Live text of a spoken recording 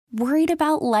Worried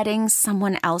about letting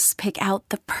someone else pick out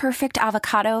the perfect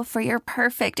avocado for your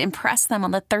perfect impress them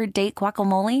on the third date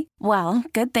guacamole? Well,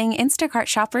 good thing Instacart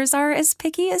shoppers are as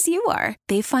picky as you are.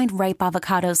 They find ripe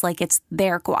avocados like it's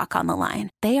their guac on the line.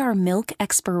 They are milk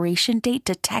expiration date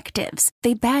detectives.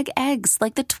 They bag eggs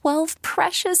like the 12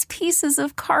 precious pieces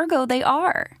of cargo they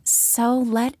are. So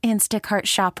let Instacart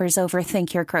shoppers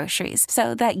overthink your groceries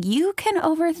so that you can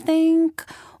overthink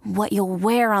what you'll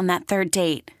wear on that third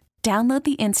date. Download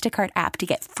the Instacart app to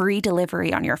get free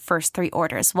delivery on your first 3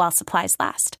 orders while supplies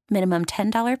last. Minimum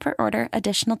 $10 per order.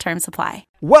 Additional terms apply.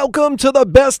 Welcome to the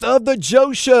Best of the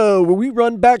Joe Show, where we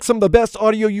run back some of the best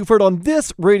audio you've heard on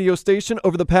this radio station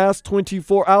over the past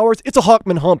 24 hours. It's a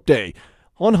Hawkman Hump Day.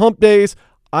 On Hump Days,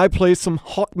 I play some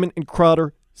Hawkman and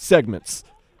Crowder segments.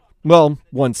 Well,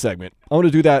 one segment. I want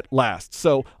to do that last.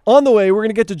 So, on the way, we're going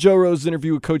to get to Joe Rose's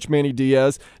interview with Coach Manny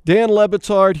Diaz. Dan Le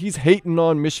Batard, he's hating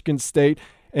on Michigan State.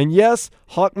 And yes,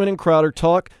 Hawkman and Crowder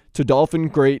talk to Dolphin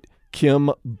great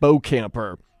Kim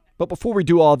Bokamper. But before we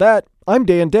do all that, I'm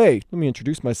Dan Day. Let me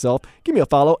introduce myself. Give me a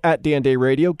follow at Dan Day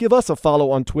Radio. Give us a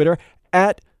follow on Twitter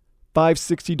at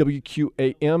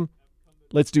 560WQAM.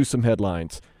 Let's do some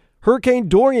headlines. Hurricane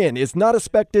Dorian is not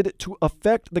expected to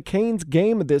affect the Canes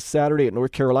game this Saturday at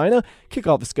North Carolina.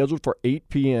 Kickoff is scheduled for 8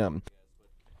 p.m.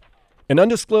 An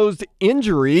undisclosed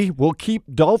injury will keep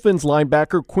Dolphins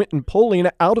linebacker Quentin Poling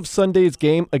out of Sunday's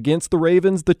game against the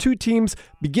Ravens. The two teams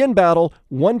begin battle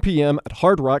 1 p.m. at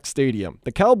Hard Rock Stadium.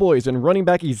 The Cowboys and running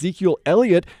back Ezekiel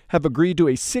Elliott have agreed to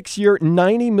a 6-year,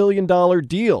 $90 million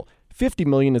deal. $50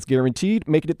 million is guaranteed,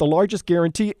 making it the largest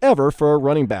guarantee ever for a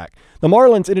running back. The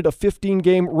Marlins ended a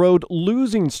 15-game road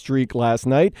losing streak last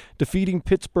night, defeating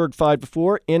Pittsburgh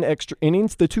 5-4 in extra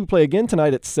innings. The two play again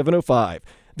tonight at 7:05.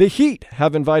 The Heat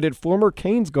have invited former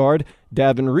Canes guard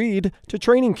Davin Reed to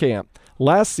training camp.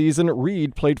 Last season,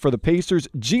 Reed played for the Pacers'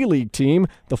 G League team,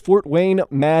 the Fort Wayne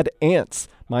Mad Ants.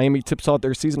 Miami tips off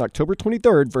their season October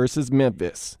 23rd versus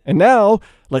Memphis. And now,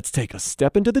 let's take a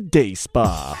step into the day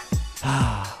spa.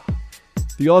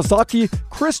 The Ozaki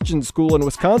Christian School in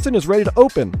Wisconsin is ready to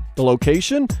open. The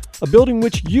location? A building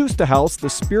which used to house the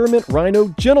Spearmint Rhino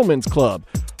Gentlemen's Club.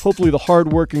 Hopefully the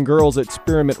hard-working girls at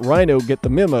Spearmint Rhino get the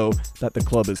memo that the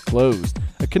club is closed.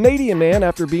 A Canadian man,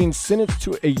 after being sentenced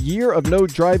to a year of no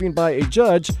driving by a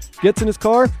judge, gets in his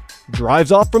car,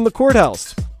 drives off from the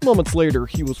courthouse. Moments later,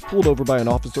 he was pulled over by an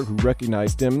officer who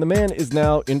recognized him. The man is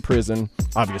now in prison,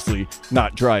 obviously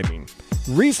not driving.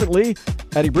 Recently,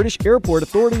 at a British airport,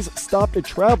 authorities stopped a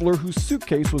traveler whose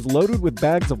suitcase was loaded with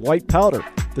bags of white powder.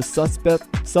 The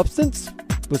suspect substance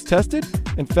was tested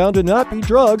and found to not be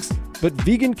drugs, but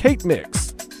vegan cake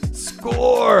mix.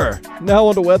 Score! Now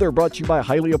on to weather, brought to you by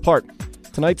Hialeah Park.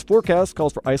 Tonight's forecast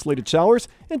calls for isolated showers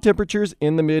and temperatures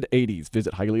in the mid-80s.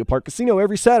 Visit Hialeah Park Casino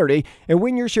every Saturday and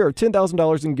win your share of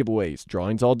 $10,000 in giveaways.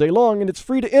 Drawings all day long, and it's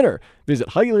free to enter. Visit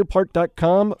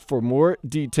HialeahPark.com for more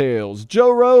details.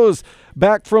 Joe Rose,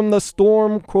 back from the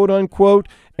storm, quote-unquote,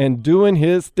 and doing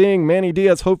his thing. Manny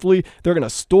Diaz, hopefully they're going to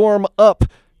storm up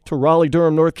to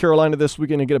Raleigh-Durham, North Carolina this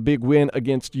weekend and get a big win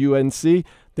against UNC.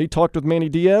 They talked with Manny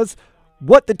Diaz,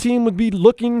 what the team would be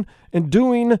looking and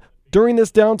doing during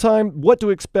this downtime, what to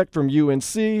expect from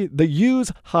UNC, the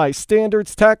U's high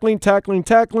standards, tackling,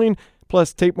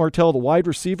 plus Tate Martell, the wide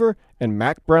receiver, and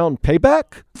Mac Brown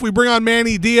payback. We bring on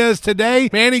Manny Diaz today.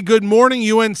 Manny, good morning.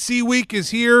 UNC week is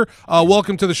here.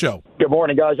 Welcome to the show. Good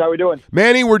morning, guys. How are we doing?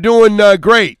 Manny, we're doing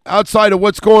great. Outside of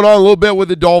what's going on a little bit with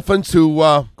the Dolphins, who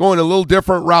going a little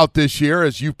different route this year,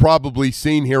 as you've probably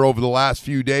seen here over the last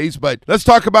few days. But let's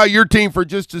talk about your team for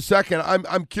just a second.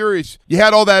 I'm curious. You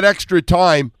had all that extra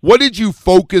time. What did you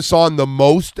focus on the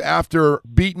most after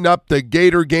beating up the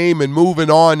Gator game and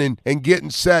moving on and getting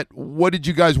set? What did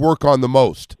you guys work on the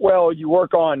most? Well, you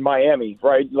work on Miami,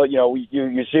 right? You know,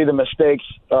 you see the mistakes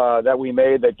that we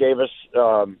made that gave us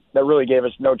that really gave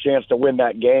us no chance to win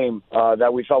that game,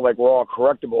 that we felt like were all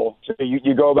correctable. So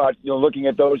you go about looking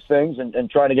at those things and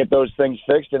trying to get those things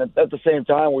fixed. And at the same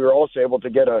time, we were also able to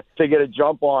get a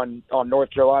jump on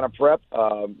North Carolina prep.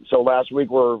 So last week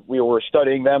we were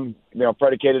studying them,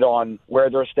 predicated on where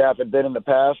their staff had been in the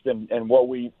past and what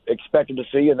we expected to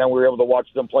see. And then we were able to watch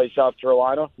them play South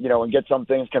Carolina, and get some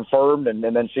things confirmed and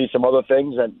then see some other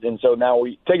things. And so now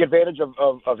we take advantage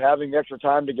of having the extra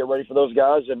time to get ready for those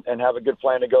guys and have a good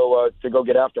plan to go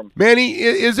get after them. Manny,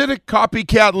 is it a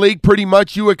copycat league pretty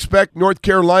much? You expect North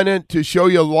Carolina to show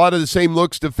you a lot of the same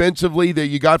looks defensively that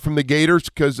you got from the Gators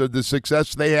because of the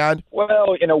success they had?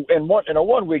 Well, in a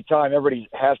 1 week time, everybody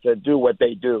has to do what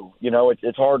they do.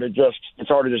 It's hard to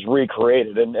to just recreate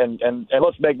it. And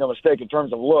let's make no mistake, in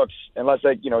terms of looks, unless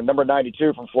number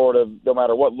 92 from Florida, no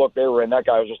matter what look they were in, that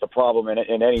guy was just a problem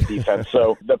in any defense.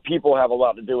 So the people have a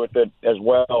lot to do with it as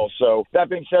well. So that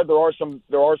being said, there are some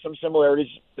similarities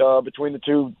between the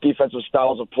two defensive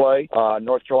styles of play.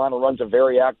 North Carolina runs a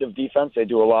very active defense. They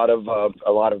do a lot of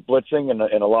blitzing and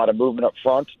a lot of movement up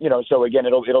front. So again,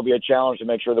 it'll be a challenge to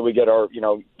make sure that we get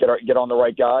on the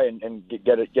right guy and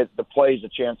get the plays a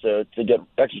chance to get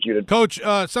executed. Coach,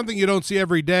 something you don't see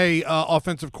every day,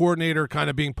 offensive coordinator kind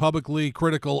of being publicly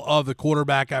critical of the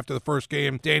quarterback after the first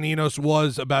game. Dan Enos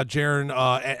was about Jaren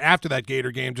after that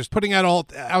Gator game, just putting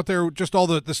out there just all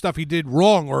the stuff he did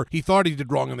wrong or he thought he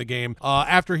did wrong in the game.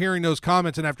 After hearing those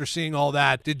comments and after seeing all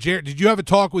that, did you have a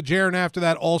talk with Jaren after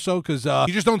that also? Because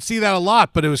you just don't see that a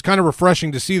lot, but it was kind of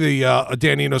refreshing to see the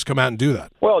Dan Enos come out and do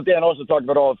that. Well, Dan also talked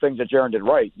about all the things that Jaren did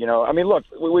right. Look,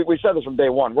 we said this from day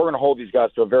one. We're going to hold these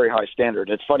guys to a very high standard.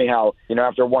 It's funny how,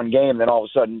 after one game, then all of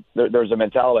a sudden there's a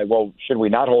mentality, well, should we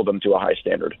not hold them to a high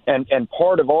standard? And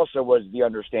part of also was the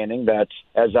understanding that,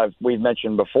 as we've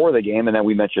mentioned before the game and then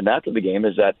we mentioned after the game,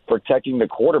 is that protecting the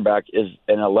quarterback is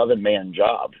an 11-man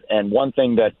job. And one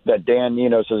thing that Dan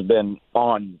Enos has been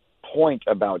on point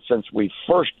about since we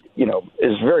first,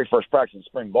 his very first practice in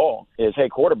spring ball is, hey,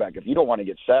 quarterback, if you don't want to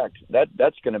get sacked,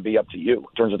 that's going to be up to you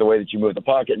in terms of the way that you move the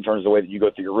pocket, in terms of the way that you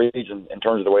go through your reads, and in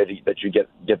terms of the way that you get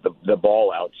the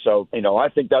ball out. So, I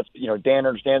think that's, Dan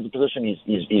understands the position.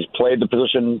 He's played the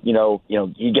position.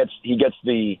 He gets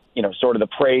the, sort of the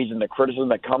praise and the criticism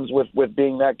that comes with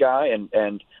being that guy.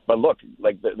 But look,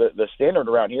 like the standard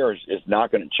around here is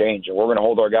not going to change, and we're going to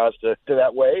hold our guys to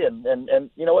that way. And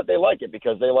you know what? They like it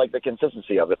because they like the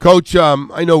consistency of it. Coach,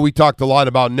 I know we talked a lot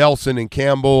about Nelson and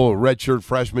Campbell, redshirt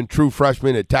freshman, true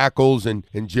freshman at tackles, and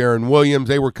Jaren Williams.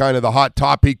 They were kind of the hot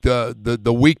topic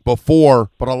the week before.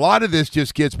 But a lot of this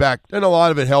just gets back, and a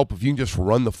lot of it help if you can just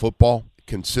run the football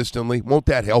consistently. Won't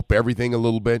that help everything a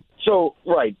little bit? So,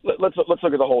 right, let's look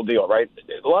at the whole deal, right?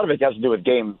 A lot of it has to do with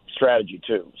game strategy,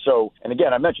 too. So, and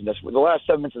again, I mentioned this, the last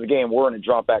 7 minutes of the game, we're in a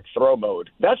drop-back throw mode.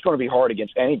 That's going to be hard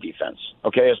against any defense,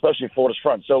 okay, especially Florida's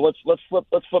front. So let's flip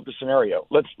the scenario.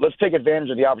 Let's take advantage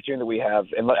of the opportunity that we have,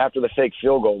 and after the fake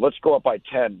field goal, let's go up by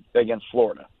 10 against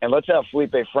Florida. And let's have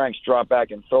Felipe Franks drop back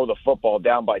and throw the football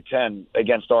down by 10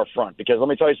 against our front. Because let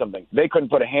me tell you something, they couldn't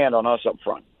put a hand on us up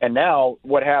front. And now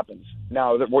what happens?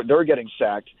 Now they're getting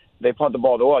sacked. They punt the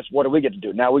ball to us. What do we get to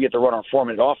do? Now we get to run our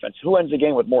 4-minute offense. Who ends the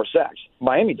game with more sacks?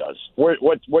 Miami does.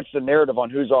 What's the narrative on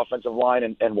whose offensive line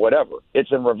and whatever?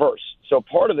 It's in reverse. So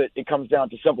part of it comes down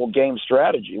to simple game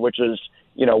strategy, which is,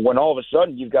 when all of a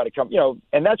sudden you've got to come,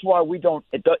 and that's why we don't,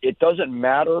 it doesn't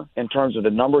matter in terms of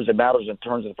the numbers. It matters in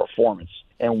terms of the performance.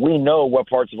 And we know what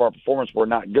parts of our performance were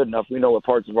not good enough. We know what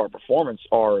parts of our performance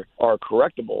are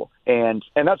correctable. And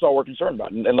that's all we're concerned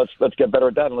about. And let's get better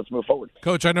at that and let's move forward.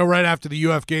 Coach, I know right after the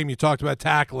UF game you talked about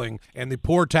tackling and the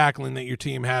poor tackling that your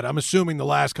team had. I'm assuming the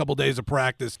last couple days of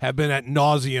practice have been at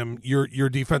nauseum your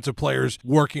defensive players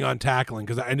working on tackling,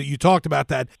 because I know you talked about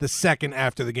that the second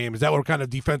after the game. Is that what kind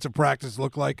of defensive practice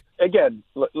looked like? Again,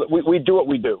 we do what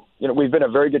we do. We've been a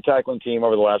very good tackling team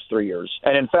over the last 3 years.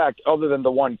 And in fact, other than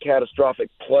the one catastrophic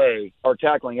play, our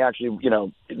tackling actually,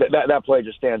 that play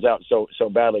just stands out so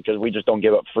badly because we just don't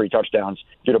give up free touchdowns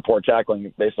due to poor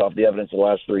tackling based off the evidence of the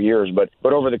last 3 years. But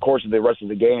over the course of the rest of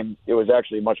the game, it was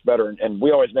actually much better. And we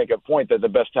always make a point that the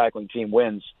best tackling team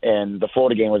wins. And the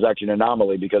Florida game was actually an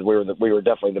anomaly because we were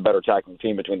definitely the better tackling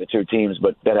team between the two teams,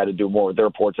 but that had to do more with their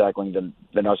poor tackling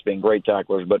than us being great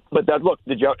tacklers. But that, look,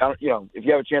 if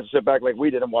you have a chance to sit back like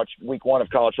we did and watch week 1 of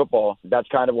college football, that's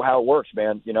kind of how it works,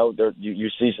 man. You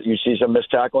see some missed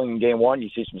tackling in game 1. You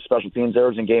see some special teams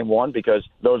errors in game 1 because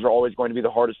those are always going to be the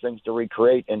hardest things to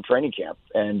recreate in training camp.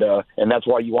 And that's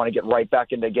why you want to get right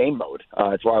back into game mode.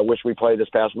 That's why I wish we played this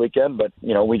past weekend, but,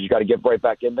 we just got to get right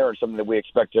back in there, and something that we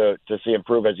expect to see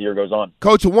improve as the year goes on.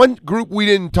 Coach, one group we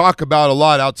didn't talk about a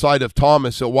lot outside of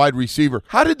Thomas at wide receiver.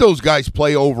 How did those guys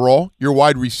play overall, your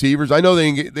wide receivers? I know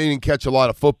they didn't catch a lot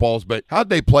of footballs, but how'd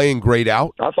they play in grade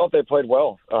out? I thought they played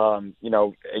well.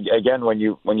 Again, when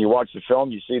you watch the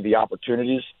film, you see the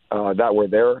opportunities that were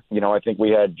there. I think we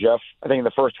had Jeff. I think in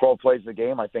the first 12 plays of the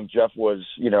game, I think Jeff was,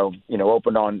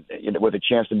 open on with a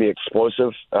chance to be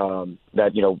explosive.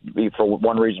 For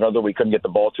one reason or other, we couldn't get the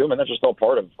ball to him, and that's just all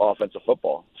part of offensive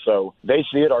football. So they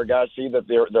see it. Our guys see that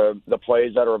they're the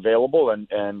plays that are available,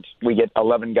 and we get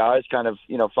 11 guys kind of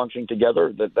functioning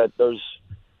together.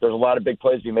 There's a lot of big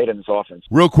plays to be made in this offense.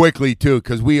 Real quickly, too,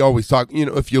 because we always talk,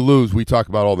 if you lose, we talk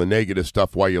about all the negative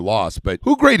stuff why you lost. But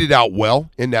who graded out well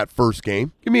in that first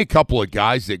game? Give me a couple of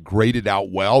guys that graded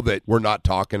out well that we're not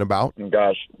talking about.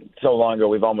 Gosh, so long ago,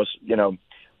 we've almost,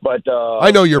 But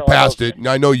I know you're past it, and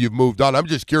I know you've moved on. I'm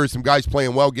just curious. Some guys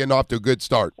playing well, getting off to a good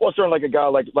start. Well, certainly like a guy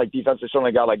like defensively, certainly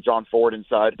a guy like John Ford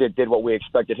inside did what we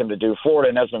expected him to do. Ford,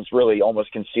 in essence, really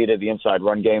almost conceded the inside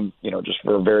run game, just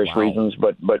for various reasons.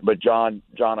 But John,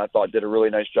 I thought did a really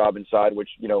nice job inside, which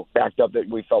backed up that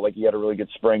we felt like he had a really good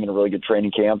spring and a really good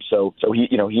training camp. So he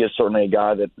is certainly a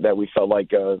guy that we felt like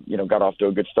got off to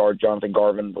a good start. Jonathan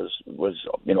Garvin was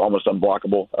almost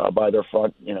unblockable by their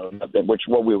front, which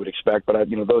what we would expect. But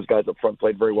those guys up front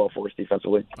played very well for us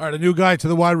defensively. All right, a new guy to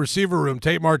the wide receiver room,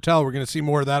 Tate Martell. We're going to see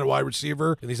more of that at wide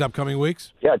receiver in these upcoming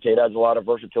weeks. Yeah, Tate adds a lot of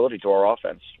versatility to our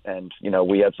offense, and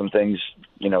we had some things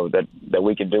that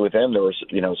we could do with him. There were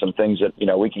some things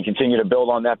that we can continue to build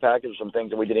on that package. Some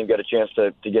things that we didn't even get a chance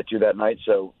to get to that night.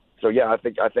 So yeah,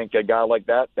 I think a guy like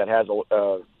that has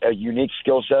a unique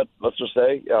skill set. Let's just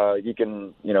say you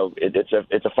can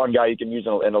it's a fun guy you can use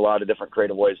in a lot of different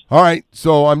creative ways. All right,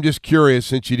 so I'm just curious,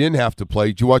 since you didn't have to play,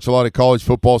 did you watch a lot of college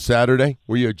football Saturday?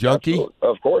 Were you a junkie? Absolutely.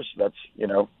 Of course, that's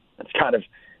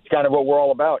kind of what we're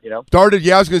all about, Started,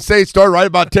 I was going to say it started right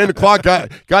about 10 o'clock.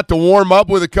 Got to warm up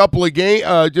with a couple of games.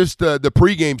 Just the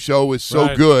pregame show was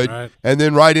so good. Right. And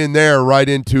then right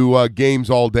into games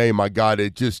all day. My God,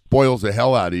 it just boils the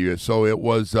hell out of you. So it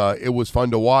was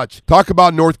fun to watch. Talk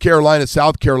about North Carolina,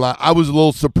 South Carolina. I was a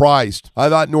little surprised. I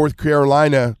thought North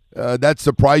Carolina, that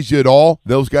surprised you at all?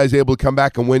 Those guys able to come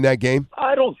back and win that game?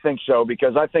 I don't think so,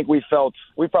 because I think we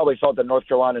probably felt that North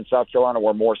Carolina and South Carolina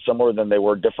were more similar than they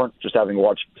were different, just having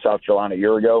watched South Carolina a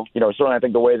year ago. Certainly I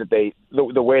think the way that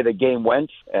the way the game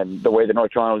went and the way that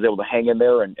North Carolina was able to hang in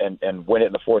there and win it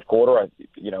in the fourth quarter,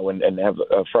 and have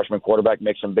a freshman quarterback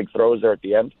make some big throws there at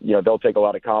the end, they'll take a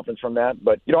lot of confidence from that.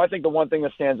 But, I think the one thing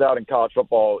that stands out in college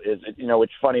football is,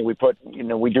 it's funny, we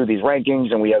do these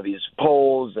rankings and we have these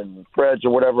polls and spreads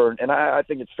or whatever. And I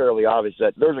think it's fairly obvious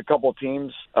that there's a couple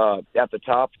teams at the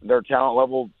top. Their talent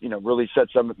level, really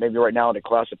sets them maybe right now in a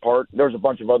class apart. There's a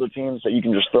bunch of other teams that you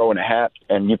can just throw in a hat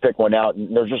and you pick one out,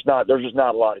 and there's just not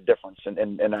a lot of difference.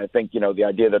 And I think the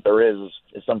idea that there is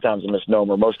sometimes a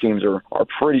misnomer. Most teams are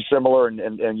pretty similar,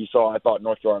 and you saw, I thought,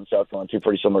 North Carolina and South Carolina, two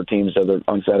pretty similar teams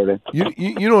on Saturday.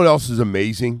 You know what else is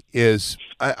amazing is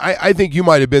I think you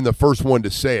might have been the first one to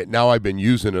say it. Now I've been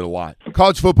using it a lot.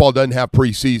 College football doesn't have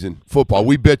preseason football.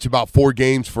 We bitch about 4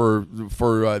 games for the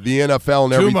NFL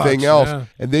and everything else, yeah.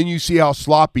 And then you see how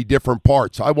sloppy different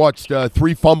parts. I watched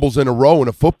 3 fumbles in a row in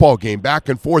a football game, back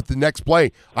and forth the next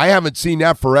play. I haven't seen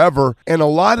that forever, and a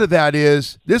lot of that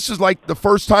is this is like the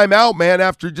first time out, man,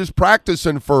 after just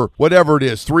practicing for whatever it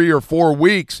is, 3 or 4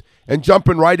 weeks. And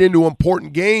jumping right into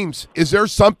important games. Is there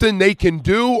something they can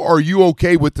do, or are you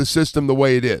okay with the system the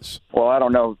way it is? Well, I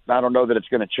don't know that it's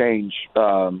going to change.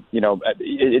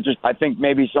 It just, I think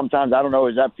maybe sometimes, I don't know,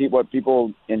 is that what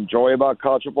people enjoy about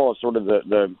college football? Is sort of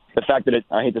the fact that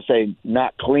I hate to say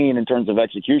not clean in terms of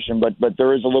execution, but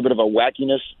there is a little bit of a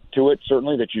wackiness to it,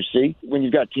 certainly, that you see when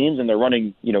you've got teams and they're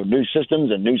running, new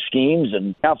systems and new schemes.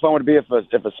 And how fun would it be if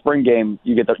a spring game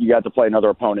you got to play another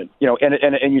opponent,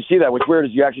 and you see that. What's weird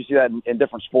is you actually see that in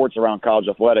different sports around college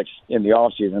athletics in the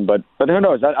off season. But who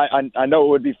knows? I know it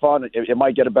would be fun. It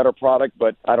might get a better product,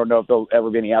 but I don't know if there'll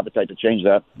ever be any appetite to change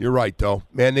that. You're right, though,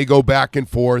 man. They go back and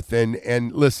forth,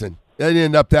 and listen. That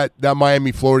ended up that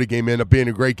Miami-Florida game ended up being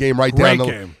a great game right down the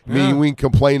game. I mean, we can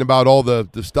complain about all the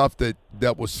stuff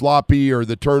that was sloppy or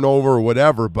the turnover or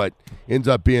whatever, but ends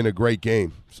up being a great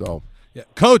game. So. Yeah.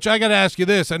 Coach, I got to ask you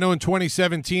this. I know in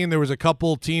 2017 there was a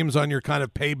couple teams on your kind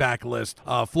of payback list.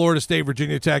 Florida State,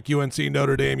 Virginia Tech, UNC,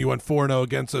 Notre Dame. You went 4-0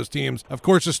 against those teams. Of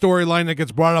course, the storyline that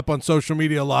gets brought up on social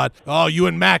media a lot. Oh, you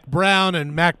and Mack Brown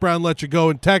let you go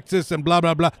in Texas and blah,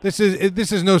 blah, blah. This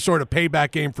is no sort of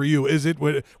payback game for you, is it,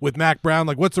 with Mack Brown?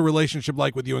 Like, what's the relationship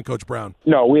like with you and Coach Brown?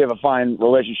 No, we have a fine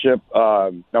relationship.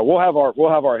 No, we'll have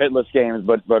our hit list games,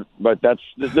 but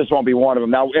this won't be one of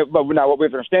them. Now what we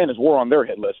have to understand is we're on their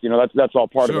hit list. That's all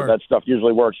part of it. That stuff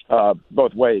usually works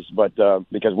both ways. But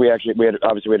because we had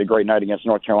a great night against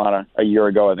North Carolina a year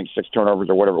ago. I think 6 turnovers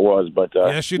or whatever it was. But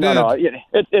yes, you did. No,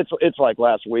 it's like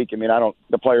last week. I mean,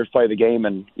 the players play the game,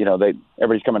 and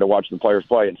everybody's coming to watch the players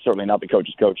play, and certainly not the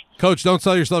coach's coach. Coach, don't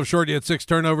sell yourself short. You had 6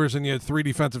 turnovers and you had 3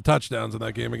 defensive touchdowns in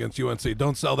that game against UNC.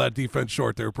 Don't sell that defense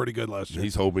short. They were pretty good last year.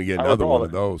 He's hoping to get another one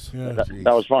of those. Yeah.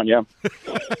 That was fun. Yeah.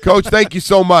 Coach, thank you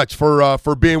so much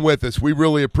for being with us. We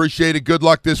really appreciate it. Good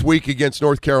luck this week against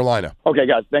North Carolina. Okay,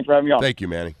 guys. Thanks for having me on. Thank you,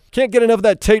 Manny. Can't get enough of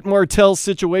that Tate Martell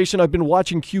situation. I've been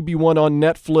watching QB1 on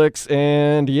Netflix,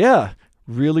 and yeah,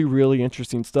 really, really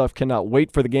interesting stuff. Cannot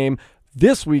wait for the game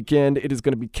this weekend. It is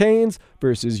going to be Canes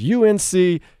versus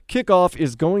UNC. Kickoff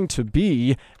is going to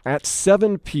be at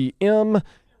 7 p.m.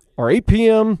 or 8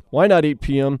 p.m. Why not 8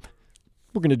 p.m.?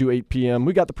 We're going to do 8 p.m.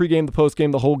 We got the pregame, the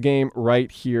postgame, the whole game right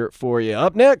here for you.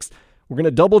 Up next, we're going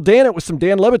to double Dan it with some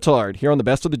Dan Le Batard here on the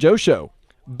Best of the Joe Show.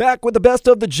 Back with the Best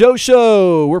of the Joe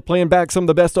Show. We're playing back some of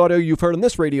the best audio you've heard on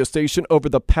this radio station over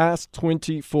the past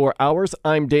 24 hours.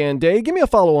 I'm Dan Day. Give me a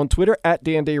follow on Twitter at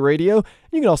Dan Day Radio.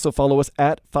 You can also follow us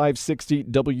at 560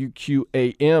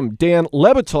 WQAM. Dan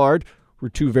Le Batard, we're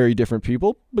two very different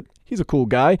people, but he's a cool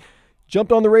guy.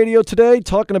 Jumped on the radio today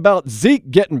talking about Zeke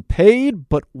getting paid,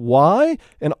 but why?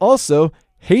 And also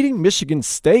hating Michigan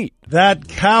State. That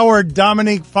coward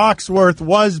Dominique Foxworth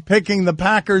was picking the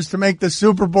Packers to make the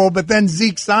Super Bowl, but then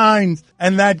Zeke signs,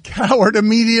 and that coward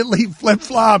immediately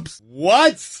flip-flops.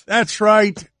 What? That's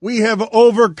right. We have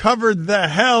overcovered the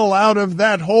hell out of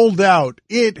that holdout.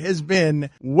 It has been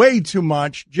way too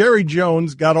much. Jerry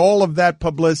Jones got all of that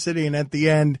publicity, and at the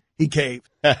end, he caved.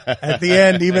 At the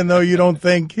end, even though you don't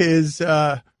think his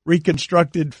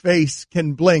reconstructed face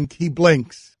can blink, he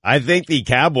blinks. I think the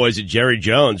Cowboys and Jerry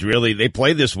Jones really, they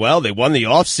played this well. They won the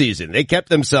offseason. They kept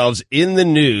themselves in the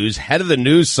news, head of the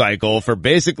news cycle for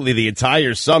basically the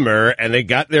entire summer, and they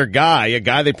got their guy, a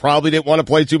guy they probably didn't want to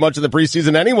play too much of the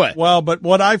preseason anyway. Well, but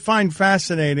what I find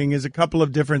fascinating is a couple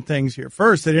of different things here.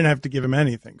 First, they didn't have to give him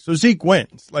anything. So Zeke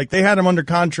wins. Like, they had him under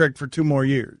contract for 2 more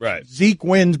years. Right. Zeke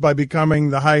wins by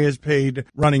becoming the highest paid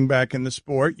running back in the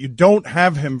sport. You don't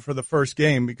have him for the first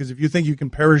game because if you think you can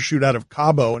parachute out of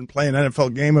Cabo and play an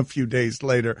NFL game a few days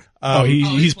later.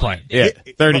 He's playing. Yeah,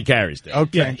 30 carries. There.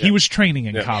 Okay. Yeah, he was training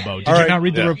in Cabo. Did you not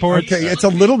read the report? Okay, it's a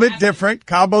little bit different.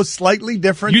 Cabo's slightly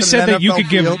different. You than said an that you NFL could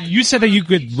field. You said that you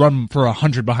could run for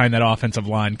 100 behind that offensive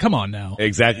line. Come on now.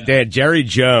 Exactly. Dan, Jerry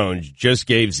Jones just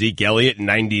gave Zeke Elliott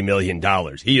 $90 million.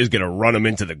 He is going to run him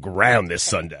into the ground this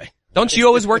Sunday. Don't you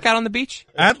always work out on the beach?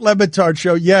 At Le Batard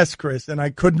Show, yes, Chris, and I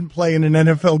couldn't play in an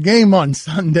NFL game on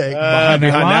Sunday. Behind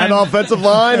that offensive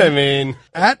line, I mean.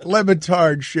 At Le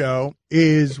Batard Show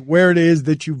is where it is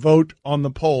that you vote on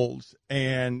the polls.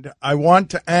 And I want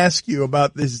to ask you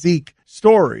about this Zeke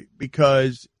story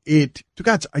because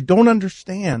I don't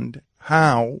understand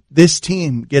how this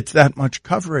team gets that much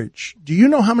coverage. Do you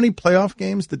know how many playoff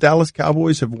games the Dallas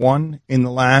Cowboys have won in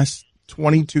the last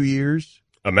 22 years?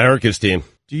 America's team.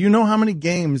 Do you know how many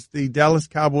games the Dallas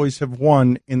Cowboys have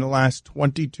won in the last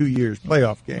 22 years,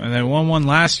 playoff games? And they won one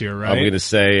last year, right? I'm going to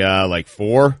say like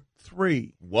 4.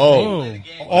 3. Whoa.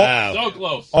 Wow. So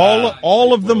close.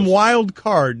 All of them wild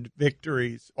card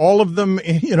victories. All of them,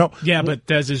 Yeah, but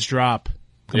Dez's drop.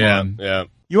 Come on. Yeah.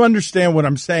 You understand what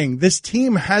I'm saying. This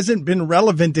team hasn't been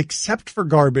relevant except for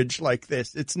garbage like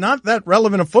this. It's not that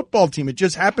relevant a football team. It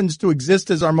just happens to exist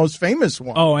as our most famous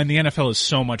one. Oh, and the NFL is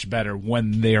so much better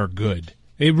when they are good.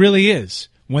 It really is.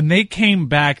 When they came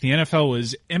back, the NFL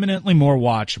was eminently more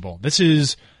watchable. This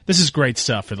is great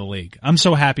stuff for the league. I'm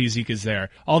so happy Zeke is there.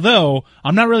 Although,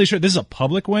 I'm not really sure this is a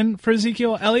public win for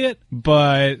Ezekiel Elliott,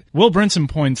 but Will Brinson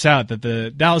points out that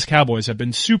the Dallas Cowboys have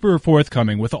been super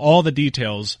forthcoming with all the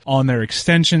details on their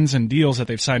extensions and deals that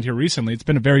they've signed here recently. It's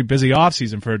been a very busy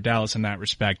offseason for Dallas in that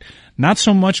respect. Not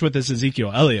so much with this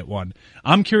Ezekiel Elliott one.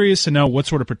 I'm curious to know what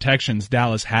sort of protections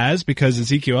Dallas has because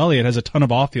Ezekiel Elliott has a ton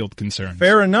of off-field concerns.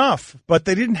 Fair enough, but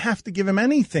they didn't have to give him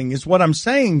anything is what I'm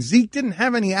saying. Zeke didn't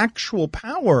have any actual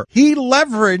power. He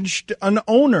leveraged an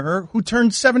owner who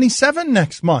turns 77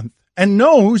 next month and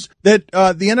knows that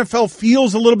the NFL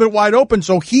feels a little bit wide open.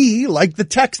 So he, like the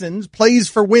Texans, plays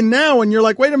for win now. And you're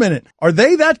like, wait a minute. Are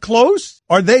they that close?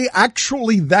 Are they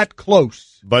actually that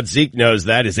close? But Zeke knows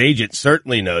that. His agent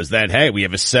certainly knows that. Hey, we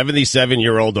have a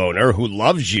 77-year-old owner who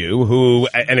loves you,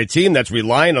 and a team that's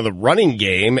relying on the running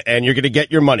game, and you're going to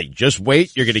get your money. Just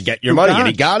wait. You're going to get your money. And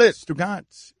he got it.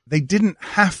 Stugotz, they didn't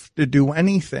have to do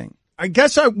anything. I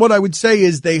guess what I would say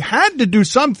is they had to do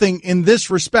something in this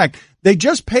respect. They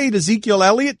just paid Ezekiel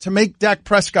Elliott to make Dak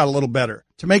Prescott a little better,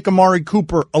 to make Amari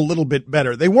Cooper a little bit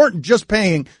better. They weren't just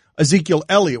paying Ezekiel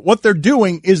Elliott. What they're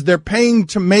doing is they're paying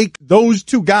to make those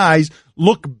two guys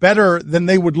look better than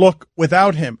they would look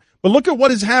without him. But look at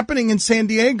what is happening in San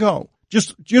Diego.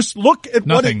 Just look at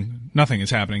Nothing is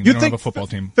happening. They don't have a football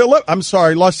team. Philip, I'm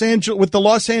sorry, with the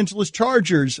Los Angeles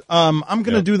Chargers. I'm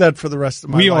going to do that for the rest of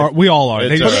my life. We all are.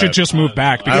 They It's should just move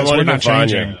back because we're not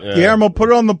changing. Yeah. Guillermo, put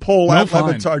it on the poll at fine.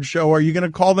 Le Batard Show. Are you going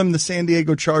to call them the San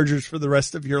Diego Chargers for the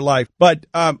rest of your life? But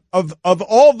of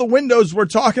all the windows we're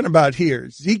talking about here,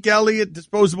 Zeke Elliott,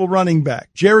 disposable running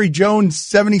back. Jerry Jones,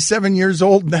 77 years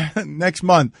old next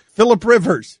month. Phillip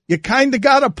Rivers. You kind of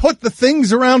got to put the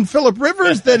things around Phillip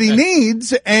Rivers that he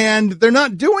needs, and they're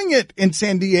not doing it in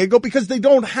San Diego because they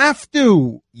don't have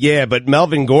to. Yeah, but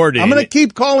Melvin Gordon. I'm going to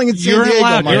keep calling it San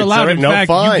Diego. You're allowed. In fact,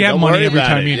 fine. You get Don't money every about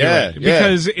time it. you do it.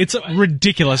 Because it's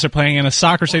ridiculous. They're playing in a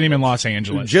soccer stadium in Los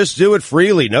Angeles. Just do it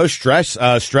freely. No stress,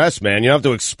 man. You don't have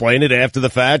to explain it after the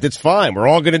fact. It's fine. We're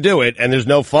all going to do it, and there's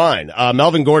no fine.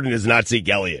 Melvin Gordon is not Zeke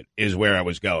Elliott, is where I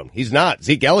was going. He's not.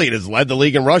 Zeke Elliott has led the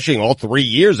league in rushing all 3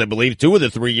 years, I believe. 2 of the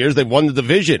 3 years they've won the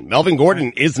division. Melvin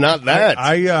Gordon is not that.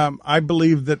 I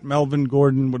believe that Melvin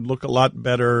Gordon would look a lot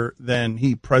better than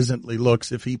he presently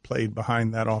looks if he played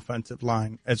behind that offensive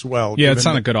line as well. Yeah, it's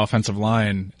not a good offensive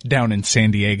line down in San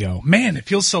Diego. Man, it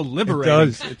feels so liberating. It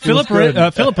does. It feels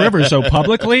good. Phillip Rivers, so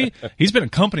publicly, he's been a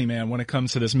company man when it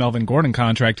comes to this Melvin Gordon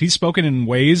contract. He's spoken in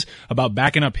ways about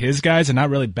backing up his guys and not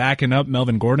really backing up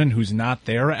Melvin Gordon, who's not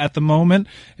there at the moment,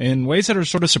 in ways that are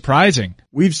sort of surprising.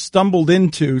 We've stumbled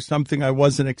into something I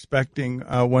wasn't expecting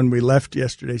when we left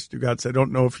yesterday, Stugotz. I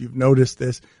don't know if you've noticed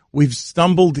this. We've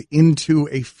stumbled into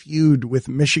a feud with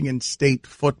Michigan State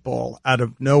football out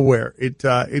of nowhere.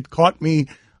 It caught me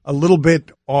a little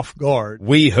bit off guard.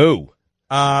 We who?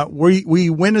 We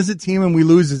win as a team and we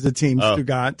lose as a team,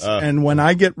 Stugotz. And when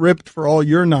I get ripped for all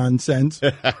your nonsense,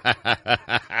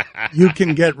 you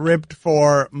can get ripped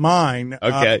for mine.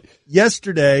 Okay.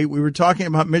 Yesterday, we were talking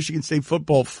about Michigan State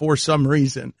football for some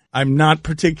reason. I'm not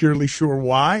particularly sure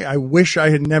why. I wish I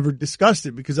had never discussed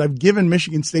it because I've given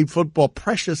Michigan State football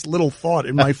precious little thought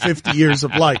in my 50 years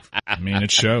of life. I mean,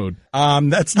 it showed.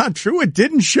 That's not true. It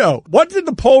didn't show. What did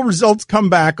the poll results come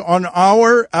back on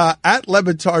our at Le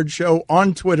Batard show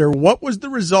on Twitter? What was the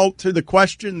result to the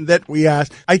question that we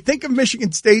asked? I think of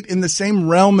Michigan State in the same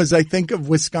realm as I think of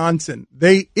Wisconsin.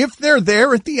 If they're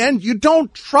there at the end, you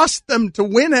don't trust them to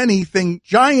win anything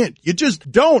giant. You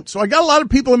just don't. So I got a lot of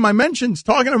people in my mentions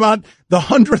talking about the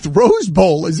 100th Rose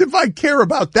Bowl as if I care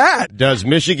about that. Does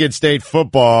Michigan State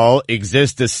football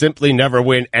exist to simply never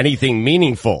win anything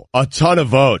meaningful? A ton of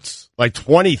votes. Like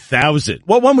 20,000.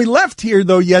 Well, when we left here,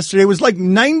 though, yesterday, it was like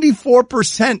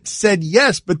 94% said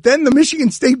yes, but then the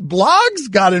Michigan State blogs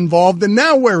got involved, and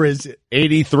now where is it?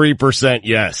 83%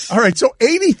 yes. All right, so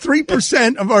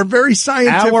 83% of our very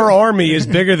scientific... Our army is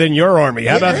bigger than your army.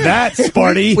 How about that,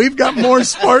 Sparty? We've got more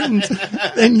Spartans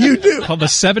than you do. Well, the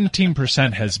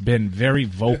 17% has been very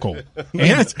vocal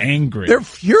and angry. They're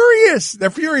furious.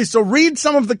 They're furious. So read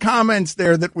some of the comments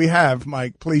there that we have,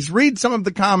 Mike. Please read some of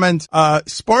the comments.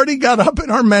 Sparty got up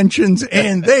in our mentions,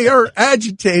 and they are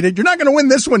agitated. You're not going to win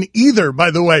this one either,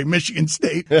 by the way, Michigan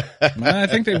State. I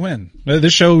think they win.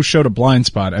 This show showed a blind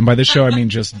spot, and by this show I mean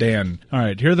just Dan. All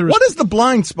right, here are the What is the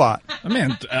blind spot?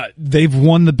 Man, they've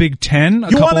won the Big Ten a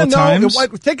you couple of times.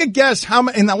 Take a guess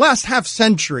in the last half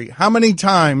century, how many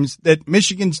times that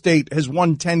Michigan State has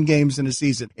won 10 games in a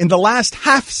season? In the last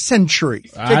half century.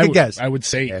 Take a guess. I would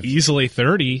say easily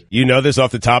 30. You know this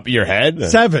off the top of your head?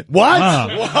 7. What?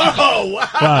 Whoa,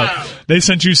 wow. Wow. They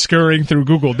sent you scurrying through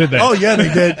Google, did they? Oh, yeah,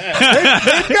 they did.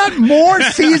 They've got more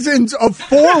seasons of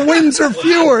 4 wins or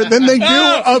fewer than they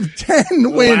do of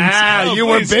 10 wins. Wow, you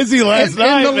were busy last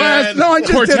night, man. No, I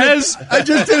just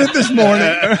did it this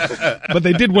morning. But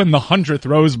they did win the 100th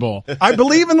Rose Bowl. I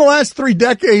believe in the last 3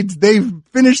 decades, they've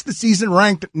finished the season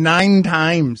ranked 9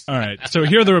 times. All right, so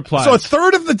here are the replies. So a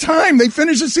third of the time they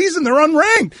finish the season, they're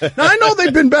unranked. Now, I know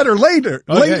they've been better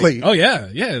lately. Oh, yeah,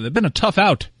 they've been a tough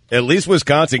out. At least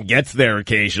Wisconsin gets there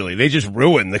occasionally. They just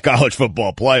ruined the college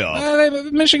football playoff.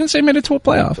 Michigan State made it to a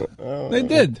playoff. They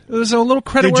did. It was a little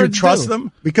credit. Did you trust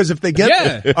them? Because if they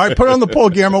get all right, put it on the poll,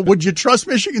 Guillermo. Would you trust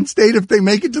Michigan State if they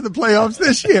make it to the playoffs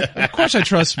this year? Of course I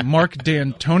trust Mark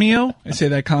D'Antonio. I say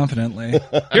that confidently.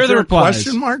 Here are the replies.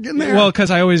 Question mark in there? Well,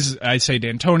 because I say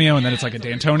D'Antonio, and then it's like a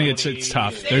D'Antonio. It's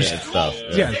tough. It's tough.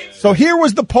 Yeah. So here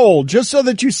was the poll, just so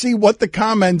that you see what the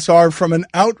comments are from an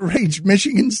outraged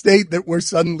Michigan State that we're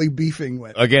suddenly beefing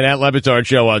with. Again, at Le Batard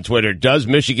Show on Twitter. Does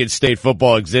Michigan State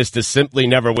football exist to simply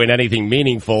never win anything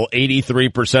meaningful?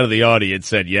 83% of the audience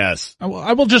said yes.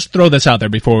 I will just throw this out there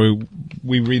before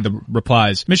we read the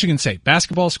replies. Michigan State,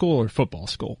 basketball school or football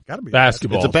school? Gotta be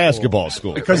basketball. It's a basketball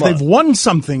school. Because they've won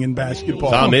something in basketball.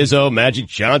 Tom Izzo, Magic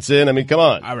Johnson. I mean, come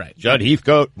on. All right. Judd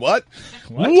Heathcote. What?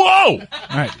 Whoa!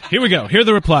 All right, here we go. Here are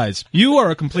the replies. You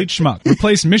are a complete schmuck.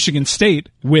 Replace Michigan State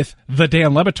with The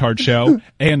Dan Le Batard Show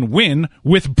and win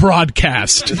with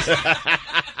broadcast.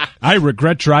 I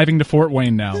regret driving to Fort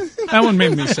Wayne now. That one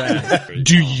made me sad.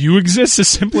 Do you exist to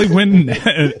simply win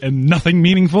nothing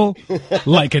meaningful?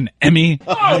 Like an Emmy?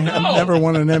 I've never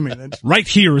won an Emmy. Right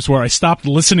here is where I stopped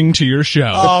listening to your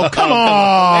show. Oh, come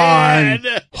on.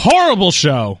 Horrible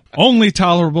show. Only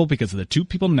tolerable because of the two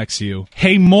people next to you.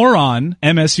 Hey, moron.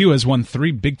 MSU has won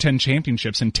 3 Big Ten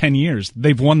championships in 10 years.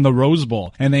 They've won the Rose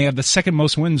Bowl, and they have the second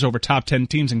most wins over top 10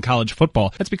 teams in college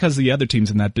football. That's because the other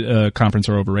teams in that conference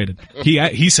are overrated.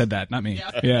 He said that, not me.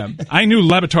 Yeah. I knew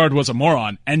Le Batard was a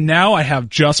moron, and now I have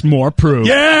just more proof.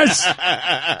 Yes!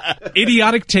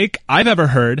 Idiotic take I've ever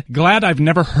heard. Glad I've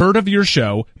never heard of your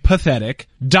show. Pathetic.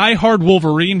 Die-hard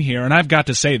Wolverine here, and I've got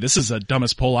to say, this is the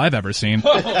dumbest poll I've ever seen.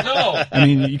 Oh, no. I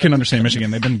mean, you can understand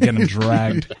Michigan. They've been getting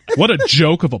dragged. What a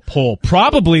joke of a poll.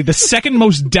 Probably the second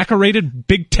most decorated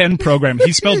Big Ten program.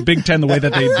 He spelled Big Ten the way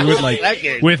that they do it, like,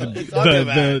 with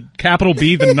the capital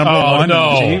B, the number one.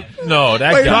 No, no,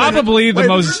 that guy. Probably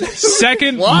the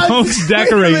second most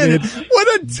decorated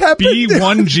What a tepid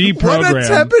B1G program. What a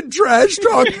tepid trash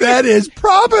talk that is.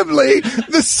 Probably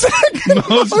the second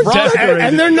most decorated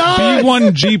and they're not.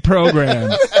 B1G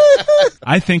program.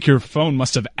 I think your phone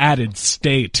must have added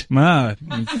state. Yeah,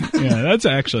 that's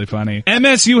actually funny.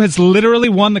 MSU has literally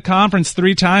won the conference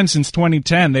 3 times since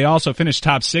 2010. They also finished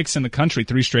top 6 in the country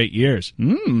 3 straight years.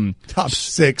 Top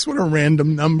 6. What a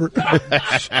random number.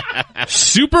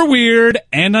 Super weird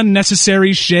and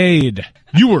unnecessary shade.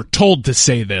 You were told to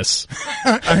say this.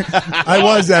 I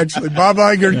was actually. Bob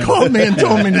Iger called me and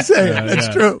told me to say it. That's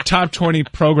true. Top 20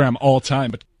 program all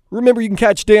time. But Remember, you can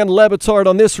catch Dan Le Batard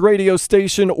on this radio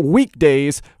station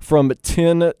weekdays from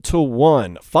 10 to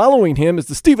 1. Following him is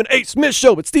the Stephen A. Smith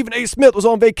Show, but Stephen A. Smith was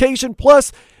on vacation.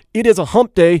 Plus, it is a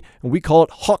hump day, and we call it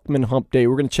Hawkman Hump Day.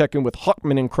 We're going to check in with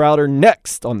Hawkman and Crowder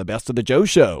next on the Best of the Joe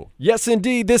Show. Yes,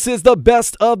 indeed, this is the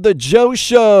Best of the Joe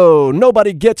Show.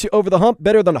 Nobody gets you over the hump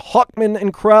better than Hawkman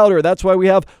and Crowder. That's why we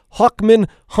have Hawkman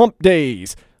Hump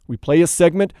Days. We play a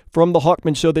segment from the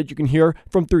Hawkman Show that you can hear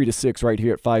from 3 to 6 right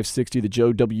here at 560 The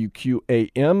Joe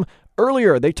WQAM.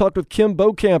 Earlier, they talked with Kim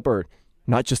Bokamper,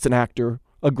 not just an actor,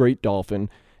 a great Dolphin,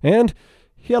 and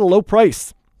he had a low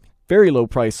price, very low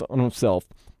price on himself.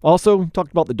 Also,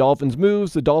 talked about the Dolphins'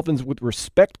 moves, the Dolphins with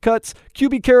respect cuts,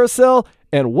 QB carousel,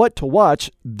 and what to watch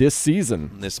this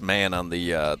season. This man on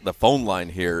the phone line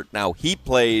here, now he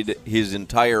played his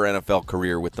entire NFL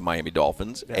career with the Miami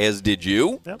Dolphins, as did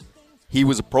you. Yep. He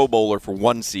was a Pro Bowler for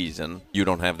 1 season. You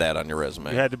don't have that on your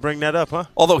resume. You had to bring that up, huh?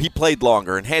 Although he played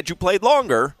longer, and had you played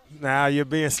longer... Now you're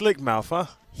being slick mouth, huh?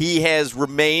 He has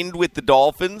remained with the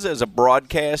Dolphins as a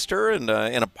broadcaster and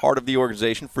a part of the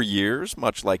organization for years,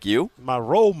 much like you. My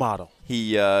role model.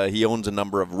 He owns a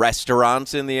number of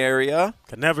restaurants in the area.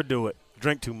 Can never do it.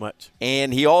 Drink too much.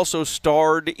 And he also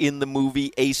starred in the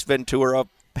movie Ace Ventura: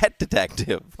 Pet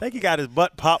Detective. I think he got his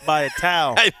butt popped by a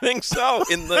towel. I think so,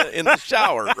 in the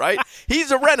shower, right? He's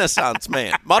a Renaissance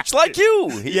man, much like you.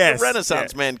 He's a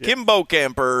Renaissance man. Yes. Kim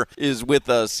Bokamper is with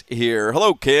us here.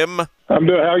 Hello, Kim. I'm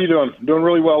doing. How are you doing? Doing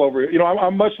really well over here. You know,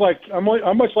 I'm much like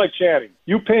Channing.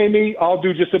 You pay me, I'll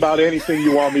do just about anything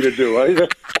you want me to do.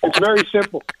 It's very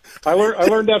simple. I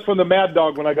learned that from the Mad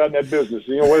Dog when I got in that business.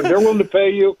 You know, when they're willing to pay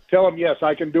you, tell them yes,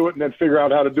 I can do it, and then figure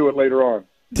out how to do it later on.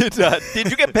 Did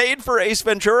you get paid for Ace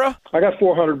Ventura? I got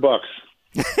 $400.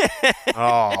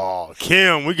 Oh,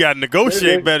 Kim, we got to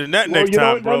negotiate better than that next